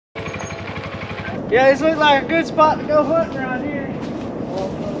Yeah, this looks like a good spot to go hunting right here.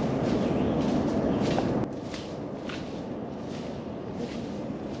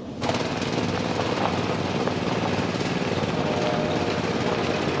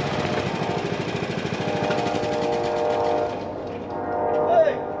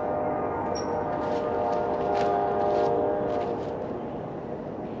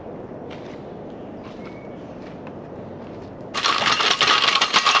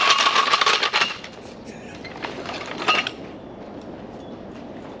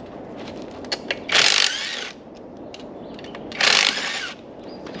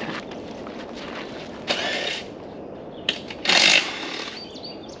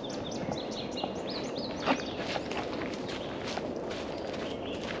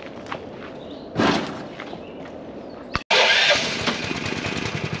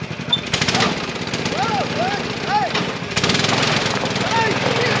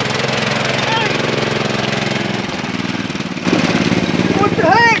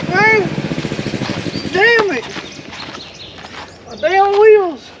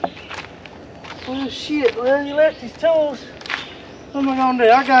 Oh shit, well he left his tools. What am I gonna do?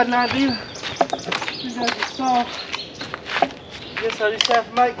 I got an idea. I got the saw. Guess I just have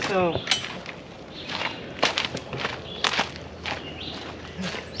to make some.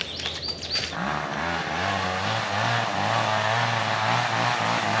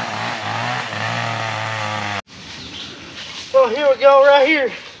 Well, here we go right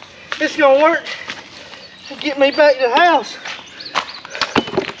here. It's gonna work to get me back to the house.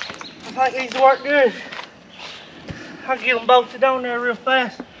 I think these work good. I'll get them bolted on there real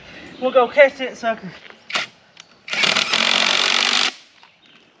fast. We'll go catch that sucker.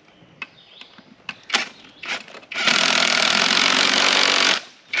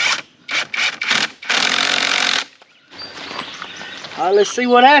 All right, let's see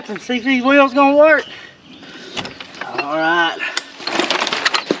what happens. See if these wheels gonna work. All right.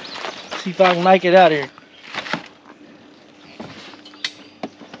 See if I can make it out here.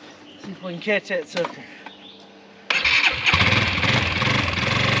 See if we can catch that sucker.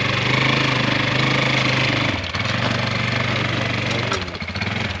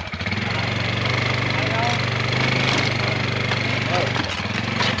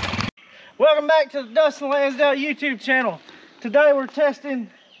 Welcome back to the Dustin Lansdale YouTube channel. Today we're testing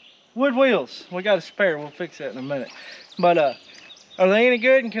wood wheels. We got a spare, we'll fix that in a minute. But are they any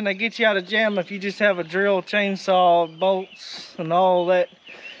good, and can they get you out of jam if you just have a drill, chainsaw, bolts, and all that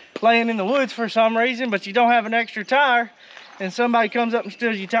laying in the woods for some reason, but you don't have an extra tire, and somebody comes up and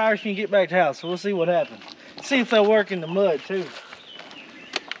steals your tires, you can get back to the house. So we'll see what happens. See if they'll work in the mud too.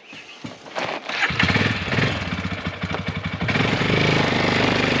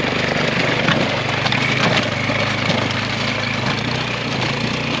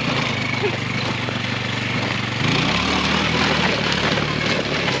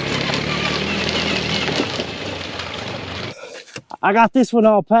 I got this one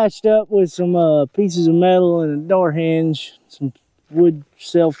all patched up with some pieces of metal and a door hinge, some wood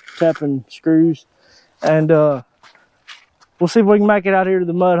self-tapping screws, and we'll see if we can make it out here to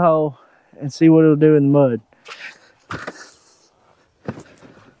the mud hole and see what it'll do in the mud.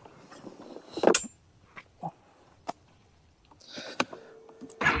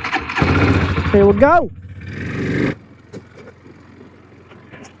 Here we go.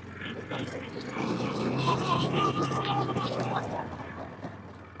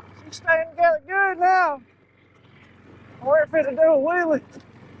 Staying together good now. We're fit to do a wheelie.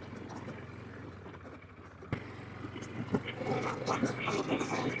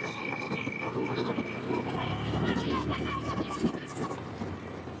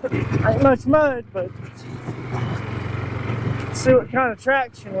 Ain't much mud, but let's see what kind of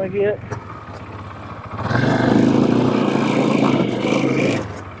traction we get.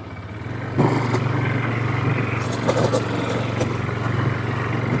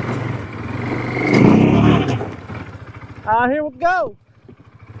 Here we go.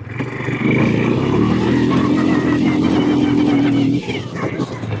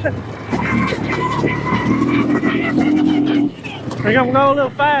 I think I'm going a little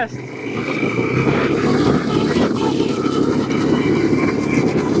fast.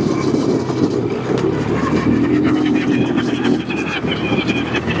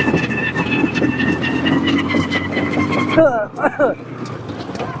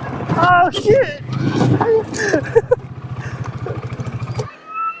 Oh shit!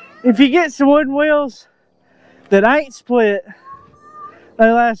 If you get some wooden wheels that ain't split, they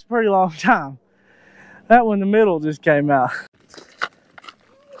last a pretty long time. That one in the middle just came out.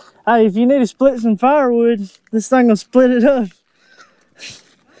 Hey, if you need to split some firewood, this thing will split it up.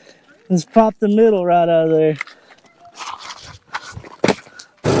 Let's pop the middle right out of there.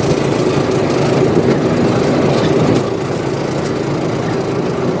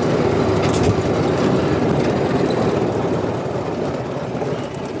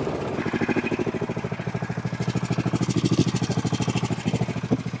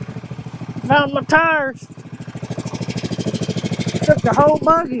 Found my tires. Took the whole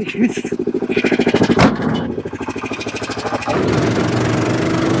buggy.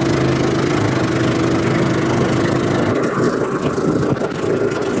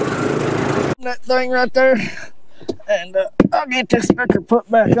 That thing right there, and I'll get this sucker put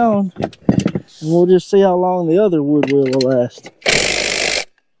back on, and we'll just see how long the other wood wheel will last.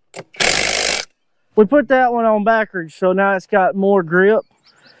 We put that one on backwards, so now it's got more grip,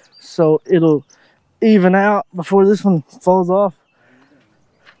 so it'll even out before this one falls off.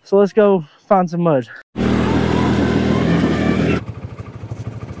 So let's go find some mud.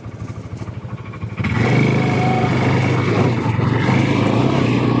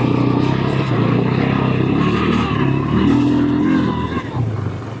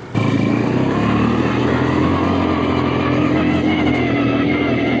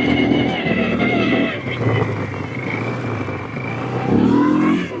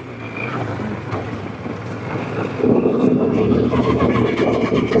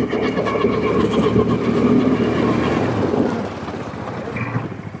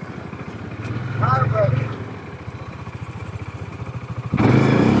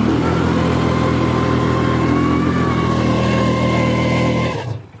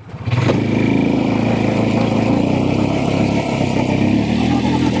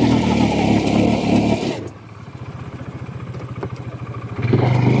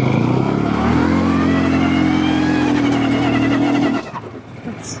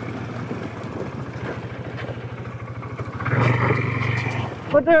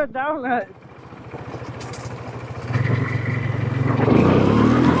 Put there a donut.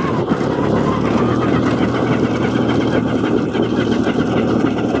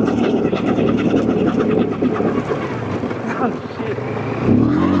 Oh shit.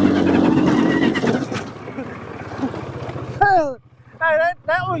 Hey,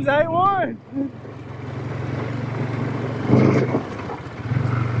 that one's A1.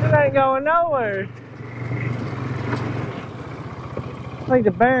 It ain't going nowhere. I think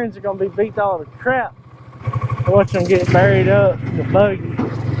the bearings are gonna be beat all the crap. Watch them get buried up in the buggy.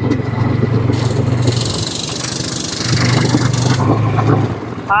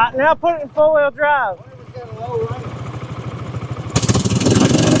 Alright, now put it in 4-wheel drive.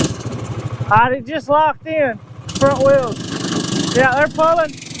 Alright, it just locked in. Front wheels. Yeah, they're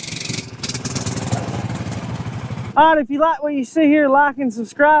pulling. Alright, if you like what you see here, like and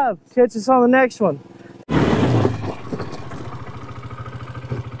subscribe. Catch us on the next one.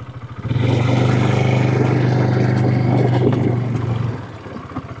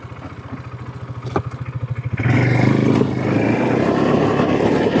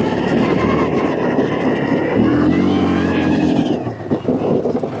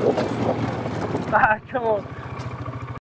 Come on.